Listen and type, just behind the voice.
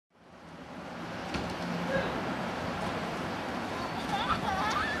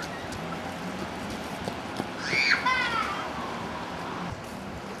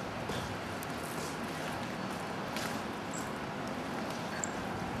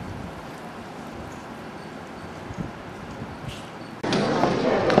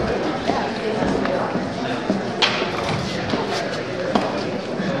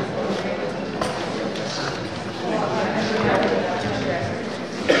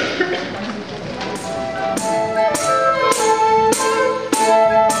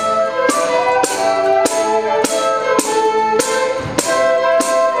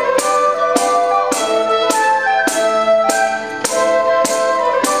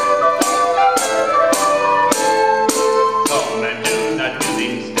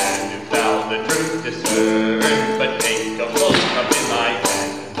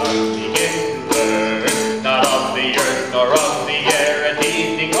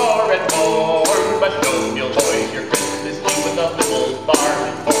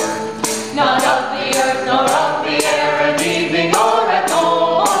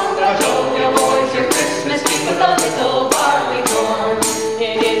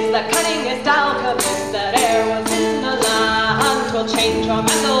will change or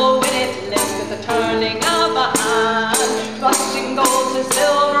metal when it lives with the turning of a hand. Flushing gold to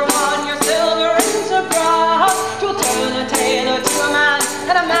silver, on your silver into brass. 'Twill turn a tailor to a man,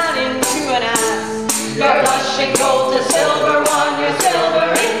 and a man into an ass. Your flushing gold to silver, on your silver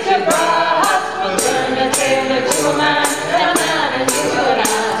into brass. 'Twill turn a tailor to a man, and a man into an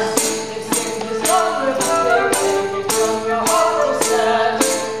ass. If sin is love, if they're taking from your heart will set.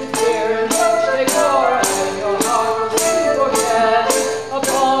 If fear and hurt they gore, and your heart will soon forget.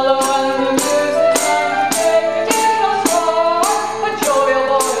 Apollo and the music and today begin once more. A jovial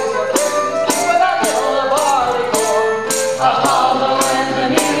voice of Christmas Eve with a little barley corn. Apollo and the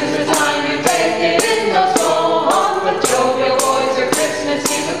music time you take it in the storm. A jovial voice of Christmas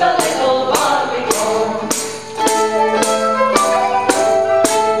Eve with a little barley corn.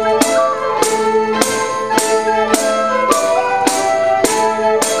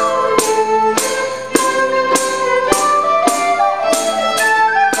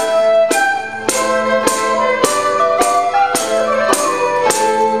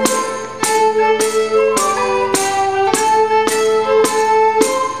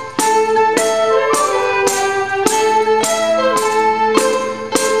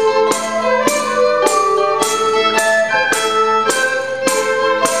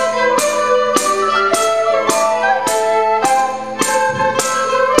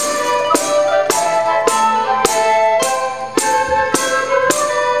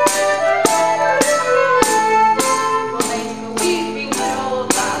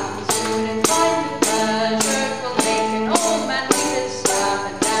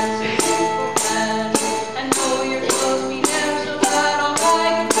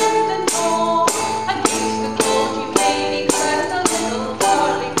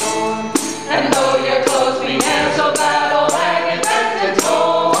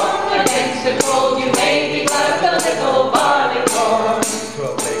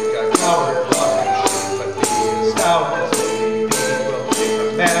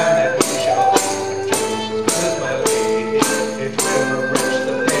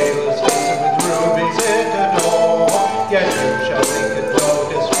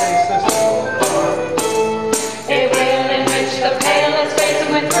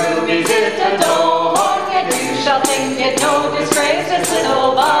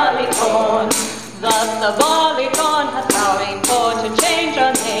 The barleycorn hath power for to change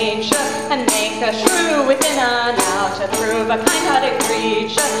our nature and make us shrew within and out to prove a kind-hearted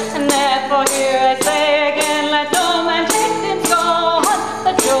creature. And therefore here I say again, let no man take in scorn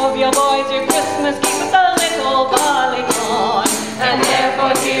the jovial boys your Christmas keep with the little barleycorn. And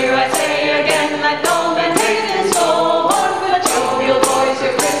therefore here I say again, let no man take in scorn the jovial boys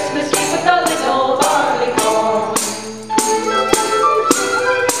your Christmas keep with the little barleycorn.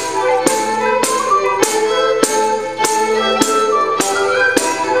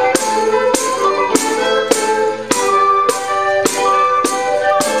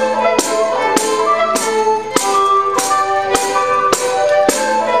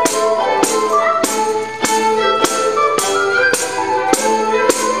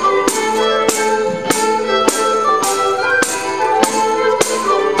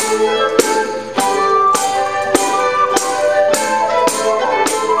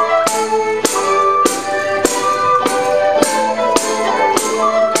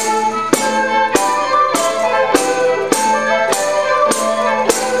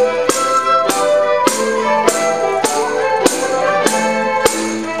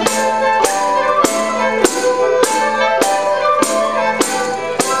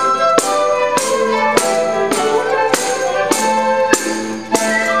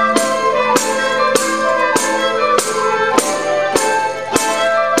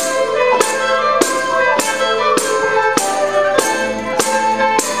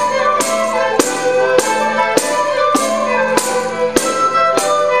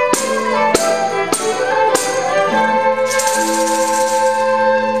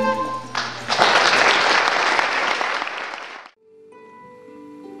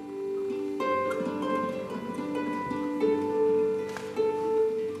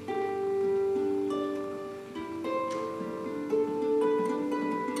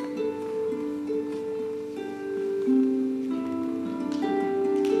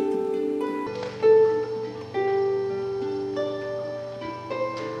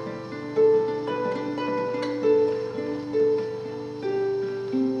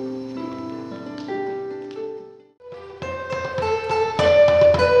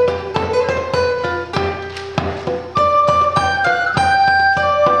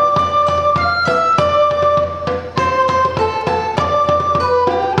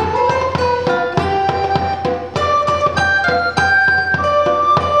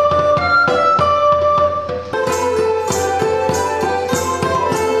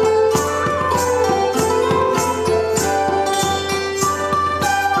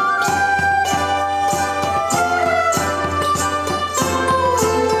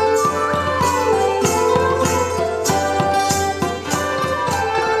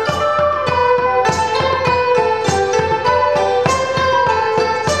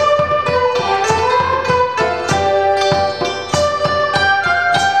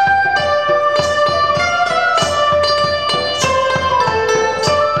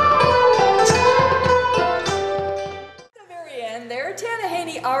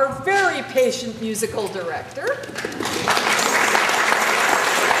 our very patient musical director.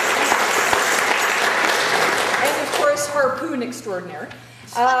 And of course, harpoon extraordinaire.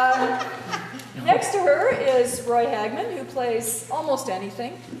 Next to her is Roy Hagman, who plays almost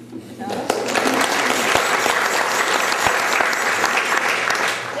anything.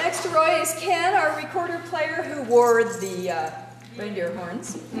 Next to Roy is Ken, our recorder player, who wore the reindeer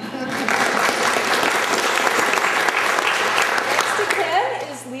horns. Next to Ken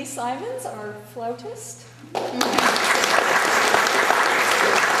is Lee Simons, our flautist.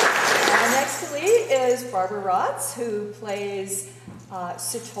 Next to Lee is Barbara Rotz, who plays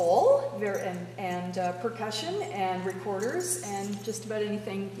sitol and percussion and recorders and just about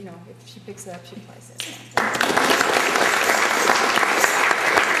anything, you know, if she picks it up, she plays it.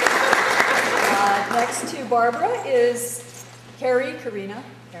 Next to Barbara is Carrie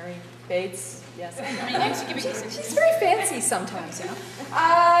Bates. Yes, I know. She's very fancy sometimes, you know.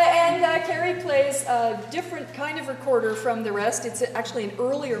 And Carrie plays a different kind of recorder from the rest. It's actually an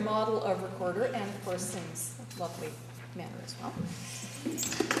earlier model of recorder, and of course sings in a lovely manner as well.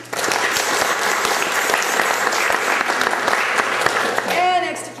 And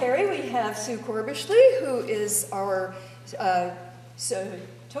next to Carrie, we have Sue Corbishley, who is our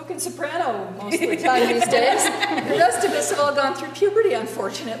token soprano most of the time these days. The rest of us have all gone through puberty,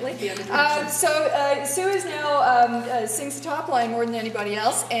 unfortunately. Sue is now sings the top line more than anybody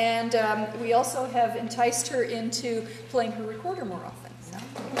else, and we also have enticed her into playing her recorder more often. So.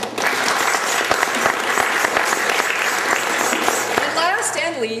 And last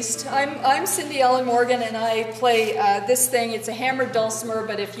and least, I'm Cindy Ellen Morgan, and I play this thing. It's a hammered dulcimer,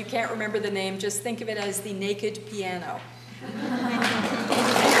 but if you can't remember the name, just think of it as the naked piano.